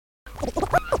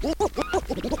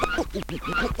Who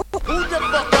the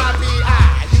fuck I be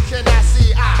I? You cannot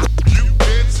see I. You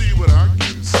can't see what I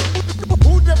can see.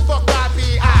 Who the fuck I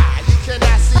be I? You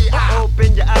cannot see I.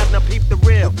 Open your eyes, now peep the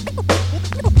real.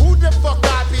 Who the fuck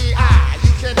I be I?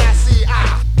 You cannot see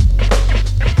I.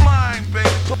 Blind, baby.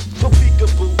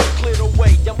 Peekaboo, clear the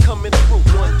way, I'm coming through.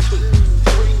 1, 2,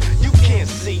 3, you can't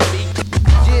see me.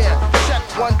 Yeah, check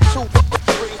 1, 2,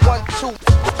 3, 1, 2,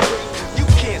 3. You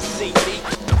can't see me.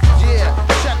 Yeah,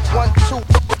 check 1, 2,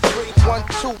 3, 1,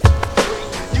 2, 3.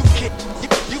 You can't see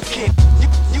me. You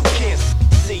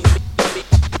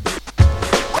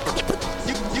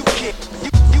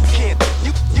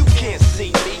can't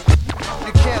see me.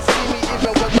 You can't see me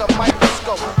even with a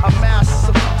microscope. A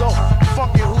massive dope.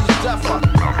 Fuck you, who's deafer?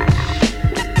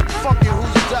 Fuck you,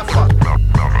 who's deafer?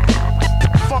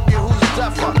 Fuck you, who's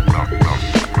deafer?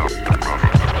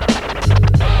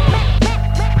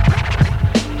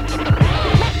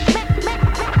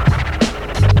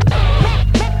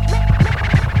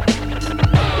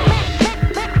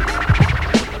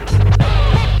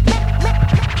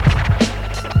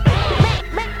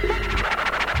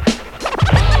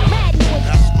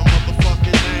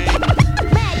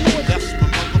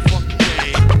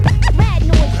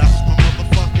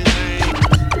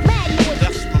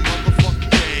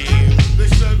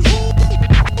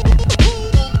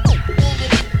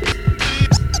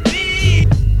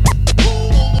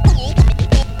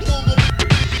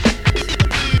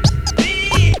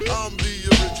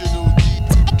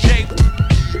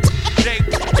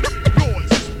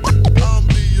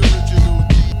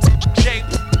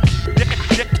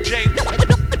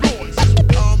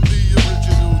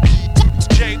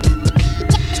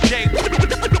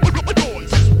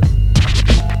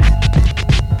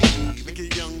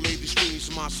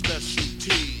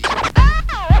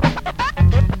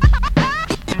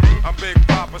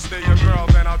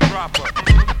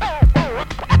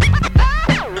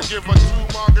 Give her 2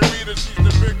 margaritas, she's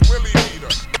the big Willie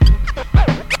eater.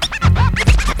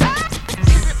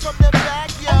 Get it from the back,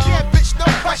 yo. Yeah, bitch, no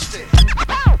question.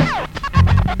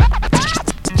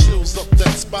 Chills up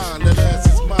that spine, that ass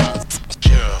is mine.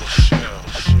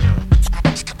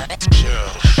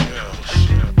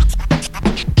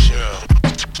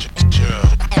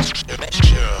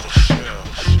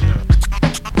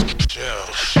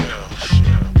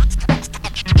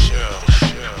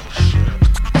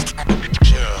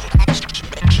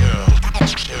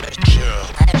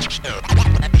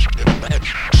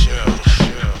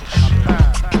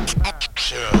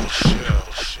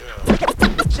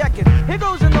 Check it. Here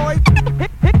goes a noise.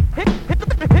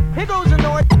 Here goes a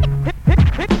noise.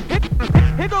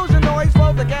 Here goes a noise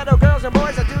for the ghetto girls and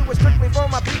boys. I do it strictly for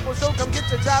my people, so come get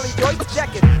your jolly joy.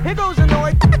 Check it. Here goes a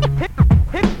noise.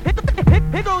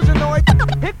 Here goes a noise.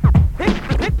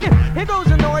 Here goes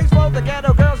a noise for the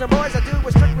ghetto girls and boys. I do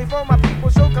it strictly for my people,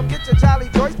 so come get your jolly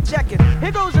joy. Check it.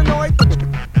 Here goes a noise.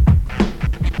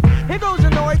 Here goes a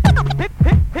noise.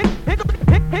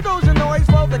 Here goes a noise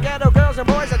for the ghetto girls and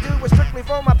boys. I do it strictly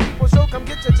for my people, so come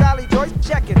get your jolly joy.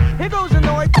 Check it. Here goes a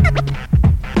noise.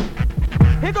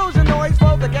 Here goes a noise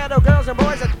for the ghetto girls and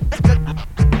boys. I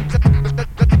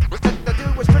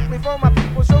do it strictly for my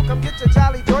people, so come get your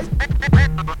jolly joy.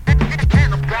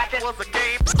 Was a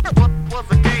game, was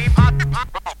a game.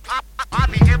 I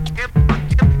be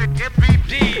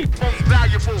MVP, most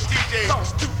valuable DJ.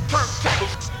 Two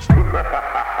turntables.